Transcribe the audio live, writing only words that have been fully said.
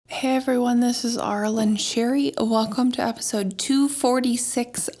Hey everyone, this is Arlen Sherry. Welcome to episode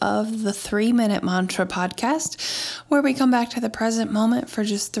 246 of the 3-Minute Mantra podcast, where we come back to the present moment for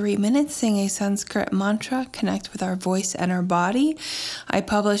just 3 minutes, sing a Sanskrit mantra, connect with our voice and our body. I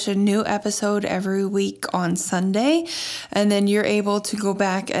publish a new episode every week on Sunday, and then you're able to go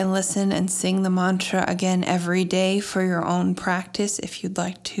back and listen and sing the mantra again every day for your own practice if you'd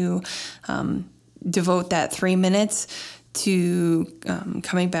like to devote that 3 minutes to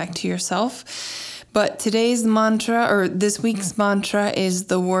coming back to yourself. But today's mantra, or this week's mantra, is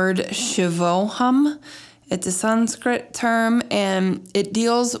the word Shivoham. It's a Sanskrit term, and it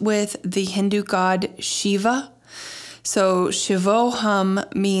deals with the Hindu god Shiva. So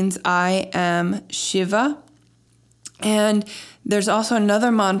Shivoham means I am Shiva. And there's also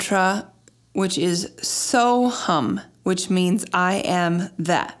another mantra, which is Soham, which means I am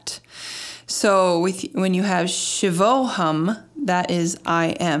that. So when you have Shivoham, that is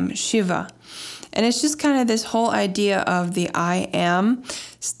I am Shiva. And it's just kind of this whole idea of the I am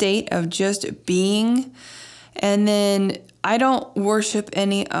state of just being. And then I don't worship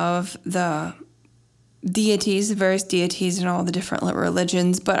any of the deities, the various deities in all the different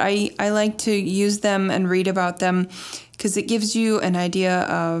religions, but I like to use them and read about them because it gives you an idea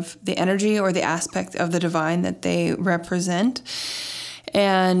of the energy or the aspect of the divine that they represent.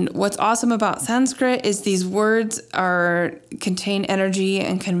 And what's awesome about Sanskrit is these words contain energy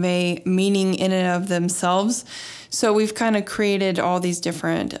and convey meaning in and of themselves. So we've kind of created all these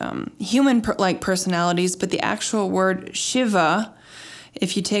different human-like personalities, but the actual word Shiva,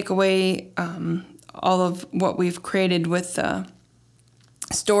 if you take away all of what we've created with the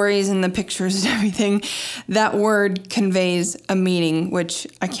stories and the pictures and everything, that word conveys a meaning, which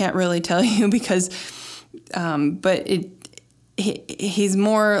I can't really tell you because, He's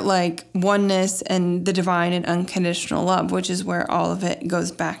more like oneness and the divine and unconditional love, which is where all of it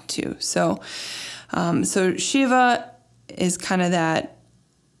goes back to. So Shiva is kind of that,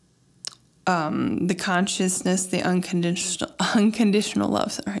 the consciousness, the unconditional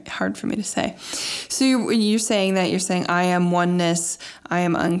love. Sorry, hard for me to say. So you're saying that, you're saying I am oneness, I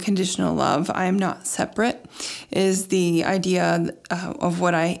am unconditional love, I am not separate, is the idea of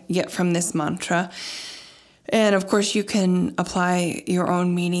what I get from this mantra. And of course, you can apply your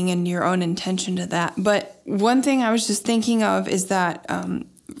own meaning and your own intention to that. But one thing I was just thinking of is that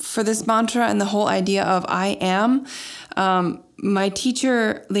for this mantra and the whole idea of I am, my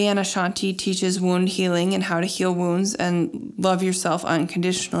teacher, Leanna Shanti, teaches wound healing and how to heal wounds and love yourself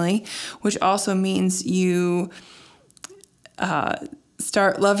unconditionally, which also means you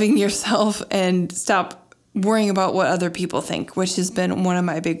start loving yourself and stop worrying about what other people think, which has been one of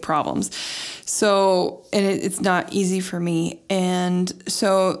my big problems. So, and it's not easy for me. And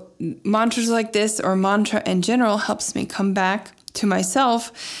so mantras like this, or mantra in general, helps me come back to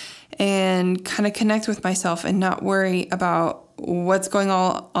myself and kind of connect with myself and not worry about what's going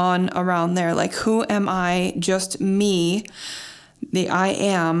on around there. Like, who am I? Just me, the I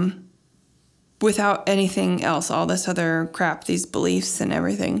am, without anything else, all this other crap, these beliefs and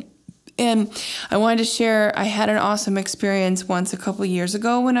everything. And I wanted to share, I had an awesome experience once a couple years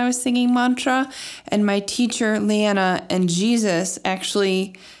ago when I was singing mantra, and my teacher, Leanna, and Jesus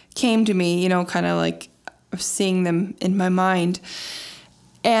actually came to me, kind of like seeing them in my mind.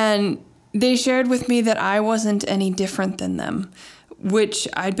 And they shared with me that I wasn't any different than them, which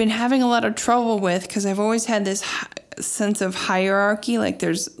I'd been having a lot of trouble with because I've always had this sense of hierarchy, like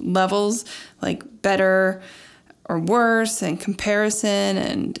there's levels, like better or worse, and comparison,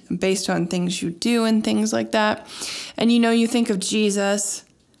 and based on things you do and things like that. And you think of Jesus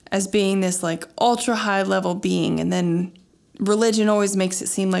as being this like ultra high level being, and then religion always makes it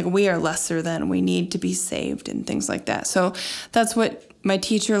seem like we are lesser than, we need to be saved and things like that. So that's what my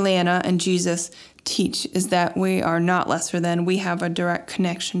teacher Leanna and Jesus teach, is that we are not lesser than, we have a direct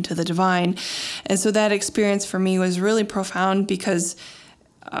connection to the divine. And so that experience for me was really profound because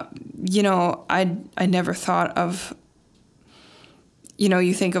I never thought of,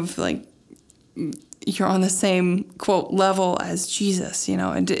 you think of like you're on the same quote level as Jesus,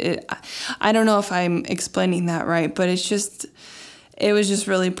 I don't know if I'm explaining that right, but it was just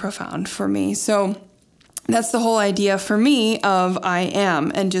really profound for me. So that's the whole idea for me of I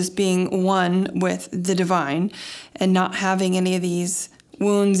am, and just being one with the divine and not having any of these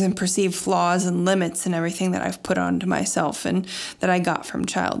wounds and perceived flaws and limits and everything that I've put onto myself and that I got from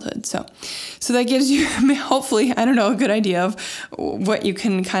childhood. So that gives you, hopefully, a good idea of what you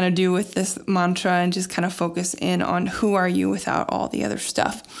can kind of do with this mantra and just kind of focus in on who are you without all the other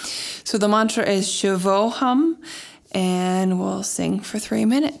stuff. So the mantra is Shivoham, and we'll sing for 3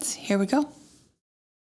 minutes. Here we go.